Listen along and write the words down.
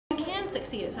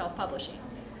succeed at self-publishing.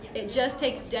 It just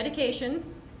takes dedication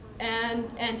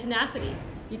and tenacity.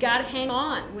 You got to hang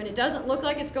on. When it doesn't look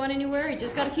like it's going anywhere, you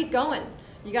just got to keep going.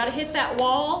 You got to hit that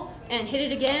wall and hit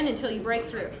it again until you break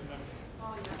through.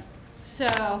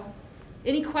 So,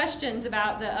 any questions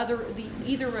about the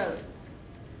either road?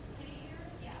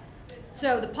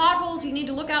 So the potholes you need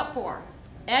to look out for: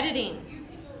 editing,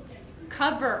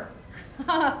 cover.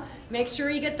 Make sure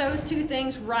you get those two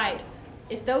things right.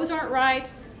 If those aren't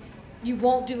right, you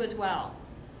won't do as well.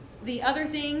 The other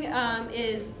thing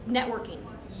is networking.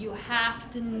 You have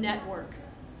to network.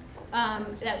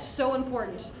 That's so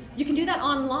important. You can do that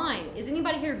online. Is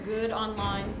anybody here good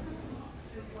online?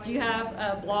 Do you have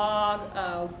a blog?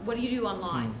 What do you do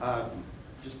online?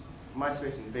 Just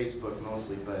MySpace and Facebook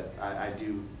mostly, but I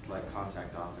do like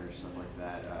contact authors, stuff like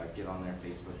that. Get on their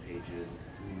Facebook pages,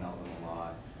 email them a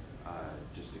lot,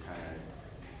 just to kind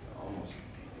of almost,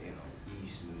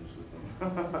 e-smooze with them.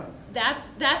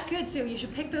 That's good. So you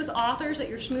should pick those authors that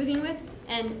you're schmoozing with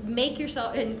and make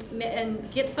yourself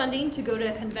and get funding to go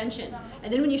to a convention.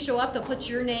 And then when you show up, they'll put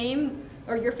your name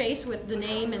or your face with the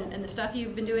name and the stuff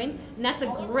you've been doing. And that's a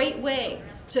great way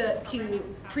to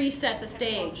preset the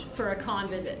stage for a con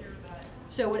visit.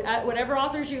 So whatever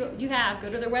authors you have, go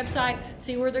to their website,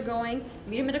 see where they're going,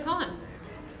 meet them at a con.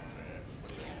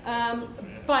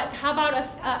 But how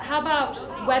about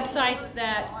websites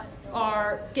that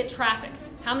get traffic?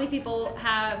 How many people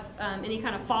have any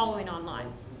kind of following online?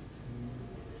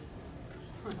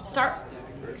 Start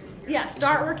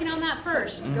working on that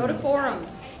first. Go to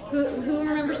forums. Who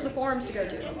remembers the forums to go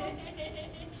to?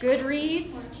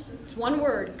 Goodreads. It's one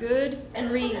word.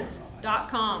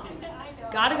 goodandreads.com.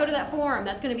 Got to go to that forum.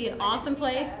 That's going to be an awesome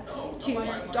place to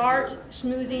start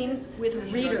schmoozing with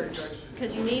readers,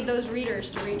 because you need those readers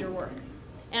to read your work.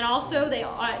 And also,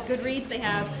 at Goodreads, they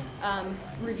have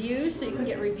reviews, so you can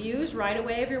get reviews right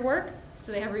away of your work.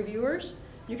 So they have reviewers.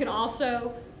 You can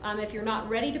also, if you're not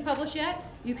ready to publish yet,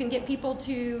 you can get people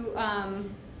to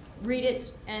read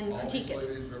it and critique it.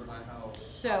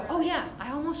 So, oh yeah,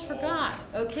 I almost forgot.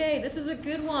 Okay, this is a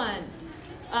good one.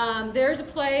 There's a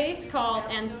place called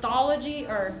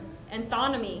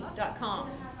anthonomy.com.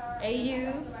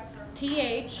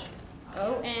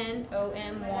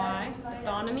 AUTHONOMY,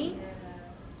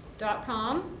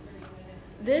 autonomy.com.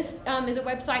 This is a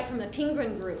website from the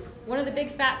Penguin Group, one of the big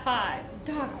Fat Five.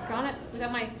 Doggone it,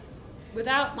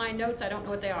 without my notes, I don't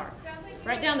know what they are.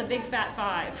 Write down the big Fat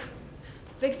Five.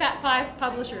 Big Fat Five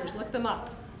publishers, look them up.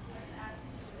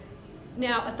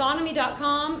 Now,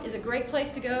 autonomy.com is a great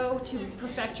place to go to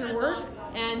perfect your work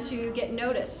and to get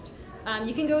noticed.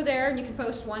 You can go there and you can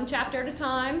post one chapter at a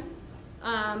time.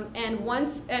 And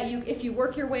once if you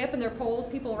work your way up in their polls,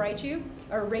 people rate you.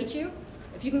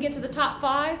 If you can get to the top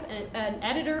 5, an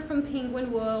editor from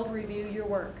Penguin will review your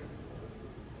work.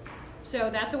 So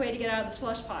that's a way to get out of the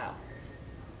slush pile.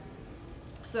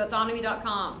 So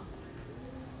autonomy.com.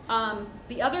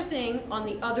 The other thing on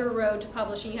the other road to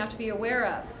publishing you have to be aware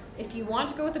of: if you want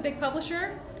to go with a big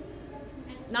publisher,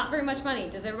 not very much money.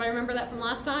 Does everybody remember that from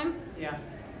last time? Yeah.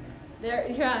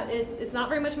 It's not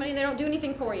very much money. They don't do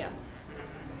anything for you.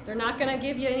 They're not going to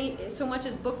give you so much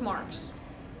as bookmarks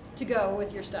to go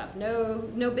with your stuff.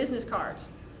 No business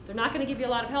cards. They're not going to give you a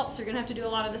lot of help, so you're going to have to do a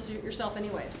lot of this yourself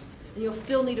anyways. And you'll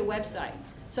still need a website.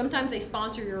 Sometimes they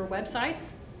sponsor your website,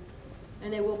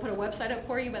 and they will put a website up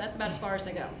for you, but that's about as far as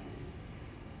they go.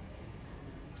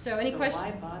 So any questions?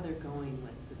 Why bother going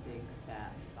with the big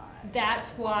Fat Five? That's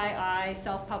why I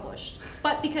self-published.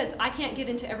 But because I can't get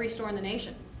into every store in the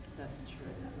nation. That's true.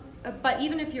 But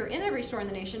even if you're in every store in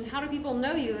the nation, how do people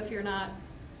know you if you're not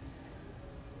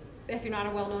a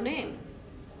well-known name?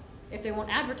 If they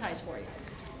won't advertise for you?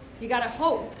 You got to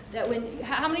hope that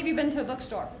how many of you been to a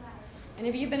bookstore? Any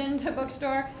of you been into a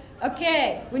bookstore?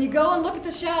 Okay, when you go and look at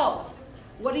the shelves,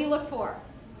 what do you look for?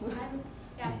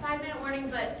 Yeah, 5-minute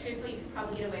warning, but truthfully, you could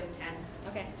probably get away with 10.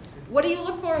 Okay. What do you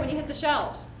look for when you hit the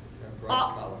shelves?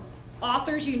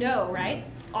 Authors you know, right?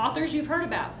 Authors you've heard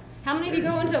about. How many of you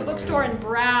go into a bookstore and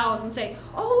browse and say,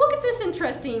 oh, look at this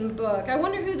interesting book. I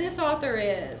wonder who this author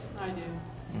is? I do.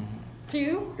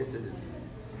 2? It's a disease.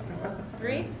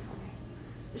 3?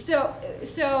 So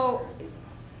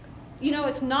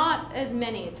it's not as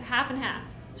many. It's half and half.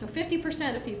 So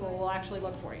 50% of people will actually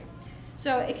look for you.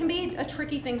 So it can be a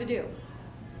tricky thing to do.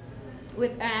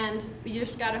 And you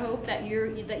just got to hope that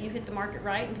you hit the market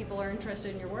right and people are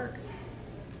interested in your work.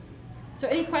 So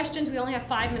any questions? We only have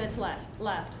 5 minutes left.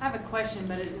 I have a question,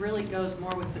 but it really goes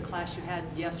more with the class you had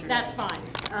yesterday. That's fine.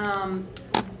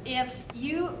 If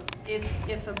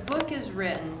a book is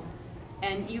written,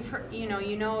 and you've heard, you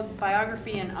know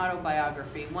biography and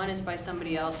autobiography. One is by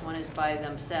somebody else, one is by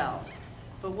themselves.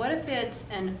 But what if it's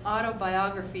an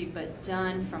autobiography but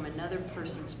done from another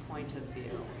person's point of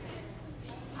view?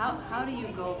 How do you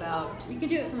go about? You can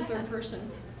do it from third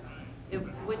person. It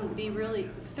wouldn't be really,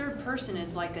 third person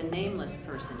is like a nameless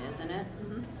person, isn't it?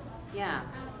 Mhm. Yeah.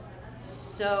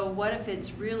 So what if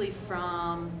it's really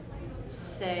from,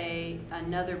 say,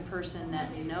 another person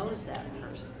that knows that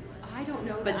person? I don't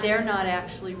know. But they're not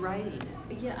actually writing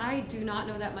it. Yeah, I do not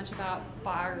know that much about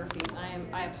biographies.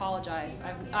 I apologize.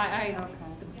 Okay.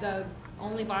 The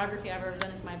only biography I've ever done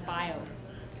is my bio,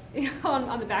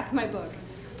 on the back of my book.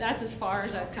 That's as far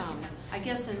as I've come. I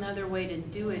guess another way to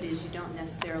do it is you don't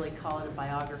necessarily call it a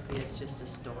biography, it's just a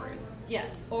story.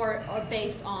 Yes, or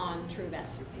based on true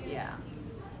events. Yeah.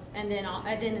 And then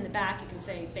in the back you can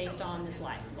say based on this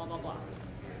life, blah blah blah.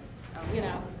 Okay. You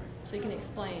know, so you can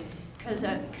explain. Because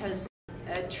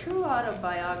a true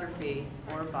autobiography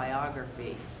or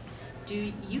biography,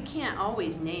 you can't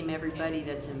always name everybody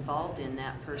that's involved in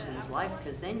that person's life,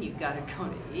 because then you've got to go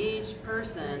to each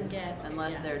person,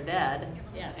 unless they're dead,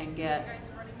 Yes. and get,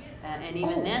 and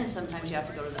even then sometimes you have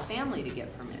to go to the family to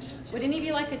get permission. Would any of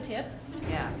you like a tip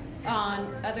Yeah.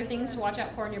 on other things to watch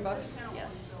out for in your books?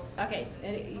 Yes. Okay,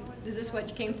 is this what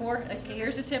you came for? Okay,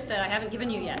 here's a tip that I haven't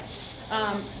given you yet.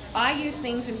 I use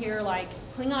things in here like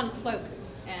Klingon cloak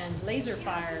and laser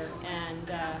fire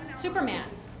and Superman.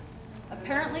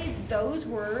 Apparently those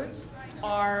words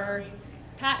are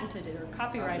patented or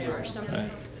copyrighted or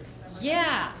something.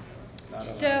 Yeah.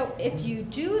 So if you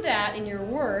do that in your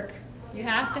work, you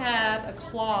have to have a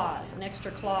clause, an extra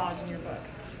clause in your book.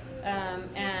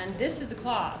 And this is the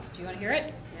clause. Do you want to hear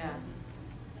it? Yeah.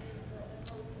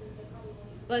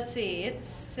 Let's see, it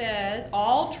says,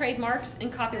 all trademarks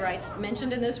and copyrights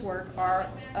mentioned in this work are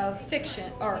of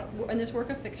fiction, or in this work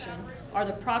of fiction, are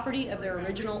the property of their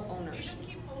original owners.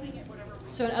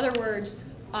 So in other words,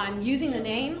 I'm using the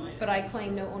name, but I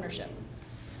claim no ownership.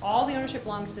 All the ownership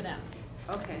belongs to them.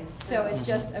 Okay. So it's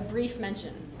just a brief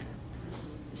mention.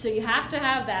 So you have to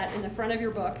have that in the front of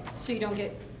your book so you don't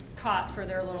get caught for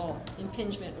their little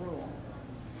impingement rule.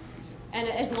 And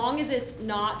as long as it's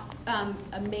not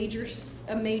a major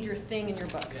thing in your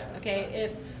book, okay?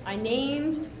 If I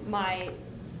named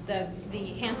the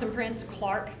handsome prince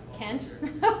Clark Kent,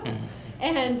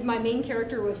 and my main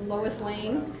character was Lois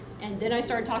Lane, and then I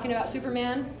started talking about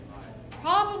Superman,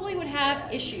 probably would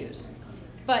have issues.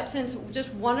 But since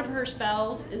just one of her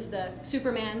spells is the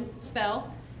Superman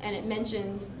spell, and it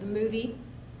mentions the movie,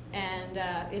 and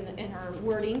in her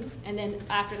wording, and then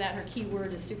after that her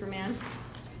keyword is Superman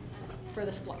for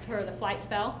the flight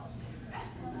spell,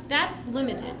 that's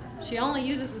limited. She only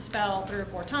uses the spell 3 or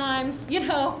 4 times, you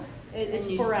know, it's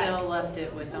and you sporadic. still left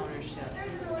it with ownership.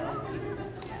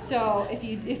 So if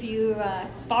you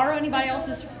borrow anybody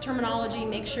else's terminology,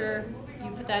 make sure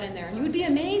you put that in there. And you would be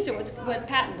amazed at what's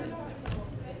patented.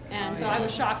 And so I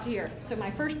was shocked to hear. So my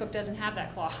first book doesn't have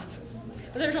that clause.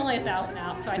 But there's only 1,000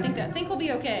 out, so I think we'll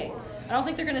be okay. I don't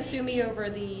think they're going to sue me over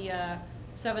the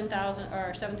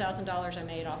 $7,000 I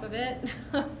made off of it,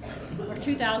 or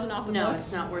 $2,000 off the No, books.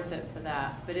 it's not worth it for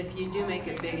that. But if you do make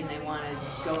it big and they want to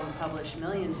go and publish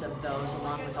millions of those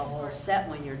along with a whole set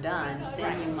when you're done,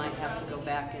 then you might have to go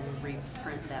back and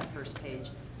reprint that first page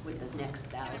with the next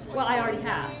 1,000. Well, I already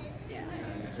have, Yeah.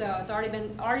 so it's already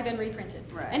been reprinted.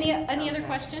 Right. Any other Okay.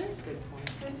 questions? Good point.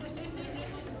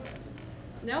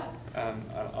 Nope. An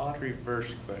odd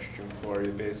reverse question for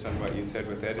you based on what you said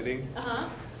with editing.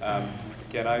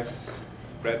 Again, I've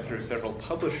read through several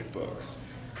published books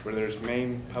where there's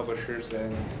main publishers,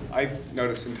 and I've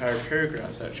noticed entire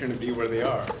paragraphs that shouldn't be where they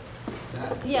are.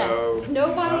 Yes. So,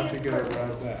 Nobody how is to get perfect.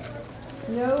 around that?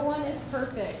 No one is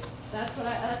perfect.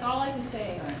 That's all I can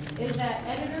say. Is that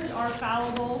editors are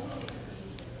fallible.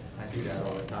 I do that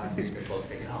all the time. These people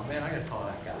thinking, oh man, I gotta call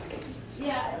that guy.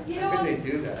 Yeah, you How know. could they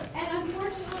do that? And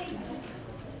unfortunately,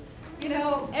 you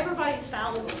know, everybody's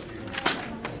fallible.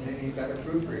 And then you got a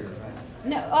proofreader, right?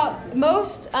 No,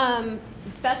 most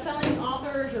best-selling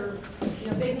authors or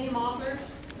big-name authors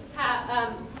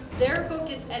have their book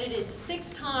gets edited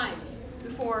 6 times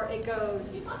before it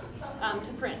goes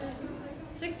to print.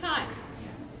 6 times.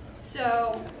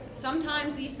 So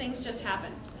sometimes these things just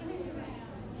happen.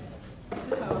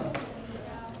 So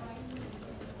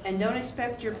And don't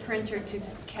expect your printer to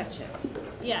catch it.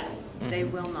 yes. They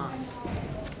will not.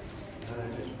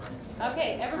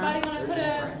 Okay, everybody want to put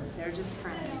They're just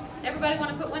print. everybody want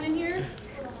to put one in here?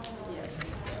 Yes.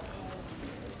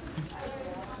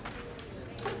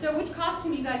 So which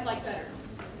costume do you guys like better?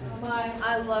 My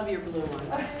I love your blue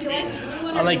one. you like the blue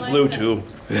one or I like you blue the- too.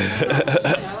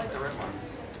 I like the red one.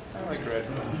 I like red.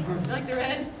 You like the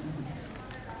red?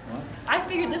 I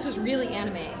figured this was really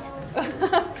anime.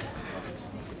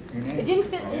 It didn't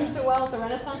fit in so well at the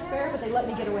Renaissance Fair, but they let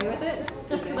me get away with it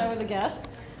because I was a guest.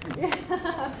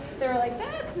 They were like,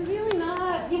 that's really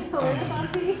not,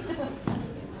 Renaissance-y.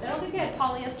 I don't think they had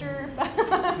polyester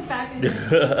back in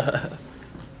the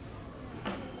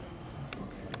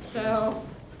So,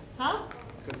 huh?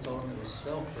 Could have told him it was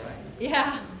silk, right?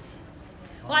 Yeah.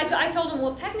 Well, I told him,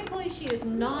 well, technically she is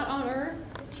not on Earth.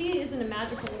 She is in a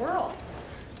magical world.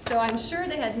 So I'm sure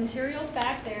they had materials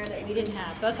back there that we didn't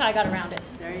have. So that's how I got around it.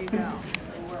 There you go.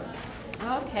 It works.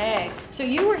 Okay. So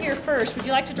you were here first. Would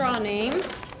you like to draw a name?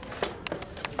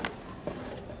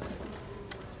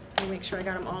 Let me make sure I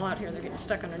got them all out here. They're getting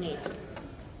stuck underneath.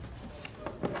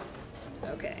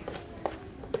 Okay.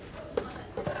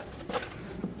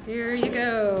 Here you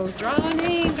go. Draw a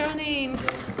name, draw a name.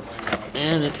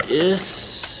 And it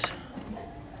is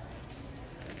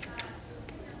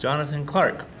Jonathan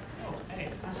Clark.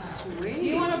 Sweet. Do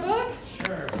you want a book?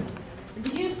 Sure. Or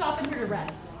did you just stop in here to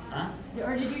rest? Huh?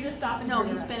 Or did you just stop in No, here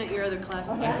to he's rest? been at your other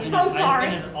classes. Okay. I've been, I'm sorry.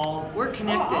 I've been at all, We're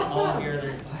connected. Oh, all of your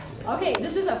other classes. Okay,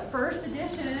 this is a first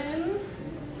edition.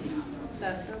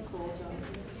 That's so cool, John.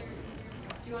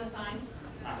 Do you want to sign?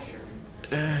 Ah, sure.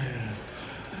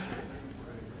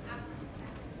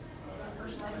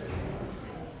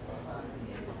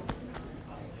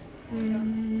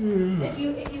 If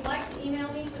you'd like to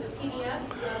email me for the PDF of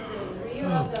the review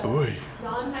of the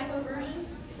non-typo version,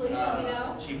 please let me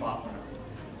know. Cheap offer.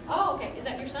 Oh, okay. Is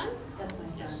that your son? That's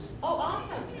my son. Oh,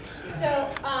 awesome. So,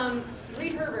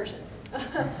 read her version.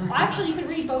 Actually, you can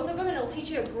read both of them, and it'll teach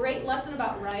you a great lesson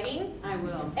about writing. I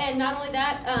will. And not only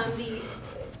that,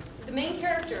 the main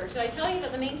character. Did I tell you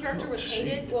that the main character was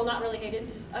hated? Well, not really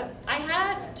hated. I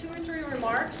had 2 or 3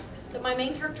 remarks that my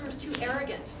main character was too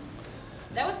arrogant.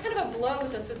 That was kind of a blow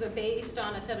since it was based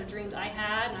on a set of dreams I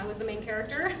had, and I was the main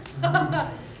character.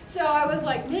 So I was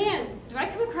like, man, do I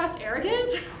come across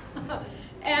arrogant?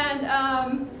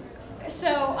 And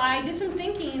so I did some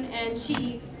thinking, and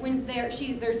when they're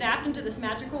zapped into this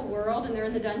magical world and they're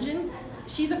in the dungeon,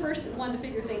 she's the first one to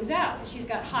figure things out. She's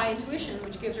got high intuition,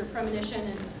 which gives her premonition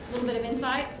and a little bit of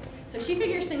insight. So she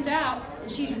figures things out, and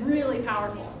she's really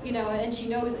powerful, and she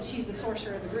knows that she's the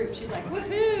sorcerer of the group. She's like,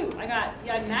 woohoo, I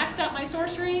maxed out my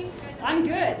sorcery, I'm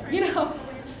good,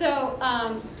 So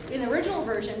in the original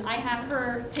version, I have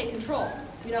her take control.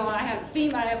 I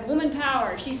have woman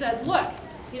power. She says, look,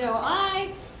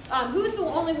 who's the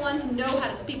only one to know how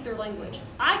to speak their language?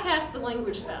 I cast the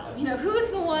language spell. Who's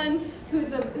the one who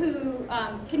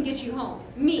can get you home?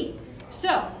 Me.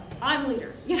 So I'm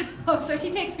leader. So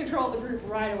she takes control of the group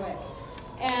right away.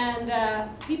 And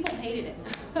people hated it.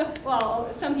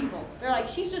 Well, some people. They're like,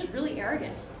 she's just really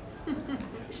arrogant.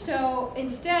 So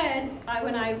instead,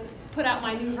 when I put out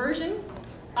my new version,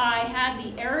 I had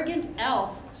the arrogant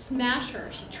elf smash her.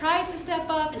 She tries to step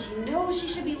up, and she knows she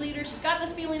should be leader. She's got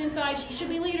this feeling inside she should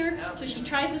be leader, so she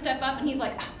tries to step up, and he's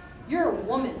like, you're a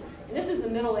woman, and this is the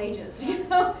Middle Ages,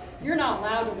 you're not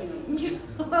allowed to lead.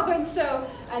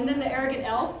 And then the arrogant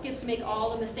elf gets to make all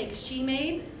the mistakes she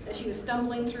made, that she was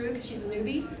stumbling through because she's a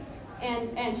newbie,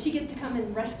 and she gets to come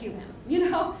and rescue him,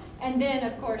 And then,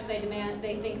 of course, they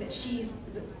think that she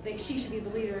should be the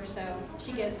leader, so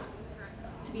she gets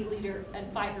to be leader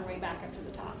and fight her way back up to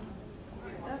the top.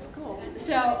 That's cool.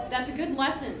 So that's a good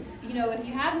lesson. If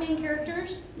you have main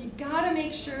characters, you gotta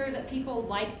make sure that people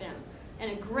like them.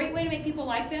 And a great way to make people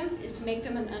like them is to make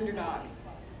them an underdog.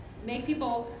 Make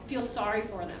people feel sorry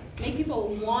for them. Make people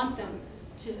want them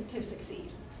to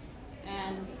succeed.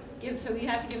 And so you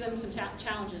have to give them some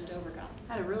challenges to overcome.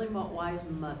 I had a really wise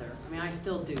mother. I mean, I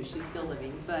still do. She's still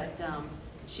living. But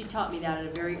she taught me that at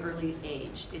a very early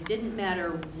age. It didn't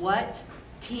matter what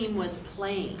team was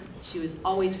playing. She was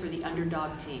always for the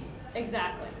underdog team.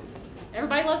 Exactly.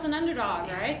 Everybody loves an underdog,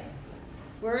 right?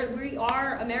 We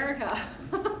are America.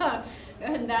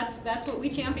 And that's what we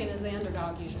champion as the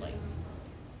underdog usually.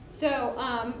 So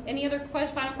any other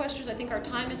final questions? I think our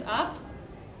time is up.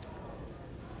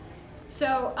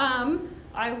 So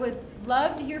I would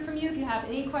love to hear from you. If you have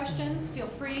any questions, feel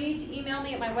free to email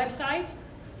me at my website.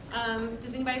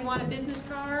 Does anybody want a business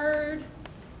card?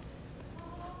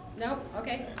 Nope?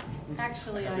 Okay.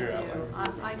 Actually, I do.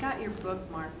 I got your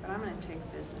bookmark, but I'm going to take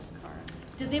a business card.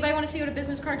 Does anybody want to see what a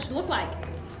business card should look like?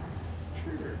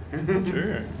 Sure.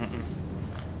 And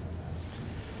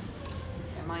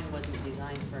mine wasn't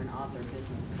designed for an author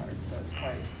business card, so it's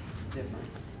quite different.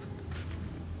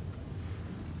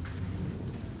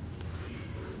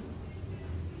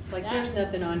 Like, there's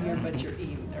nothing on here but your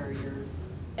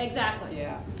Exactly.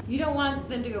 yeah. You don't want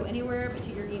them to go anywhere but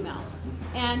to your email.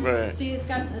 And Right. see, it's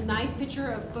got a nice picture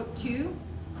of book 2,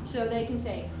 so they can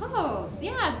say, oh,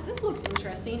 yeah, this looks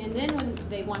interesting. And then when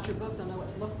they want your book, they'll know what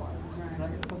to look for.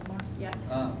 Right.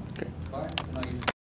 Clark?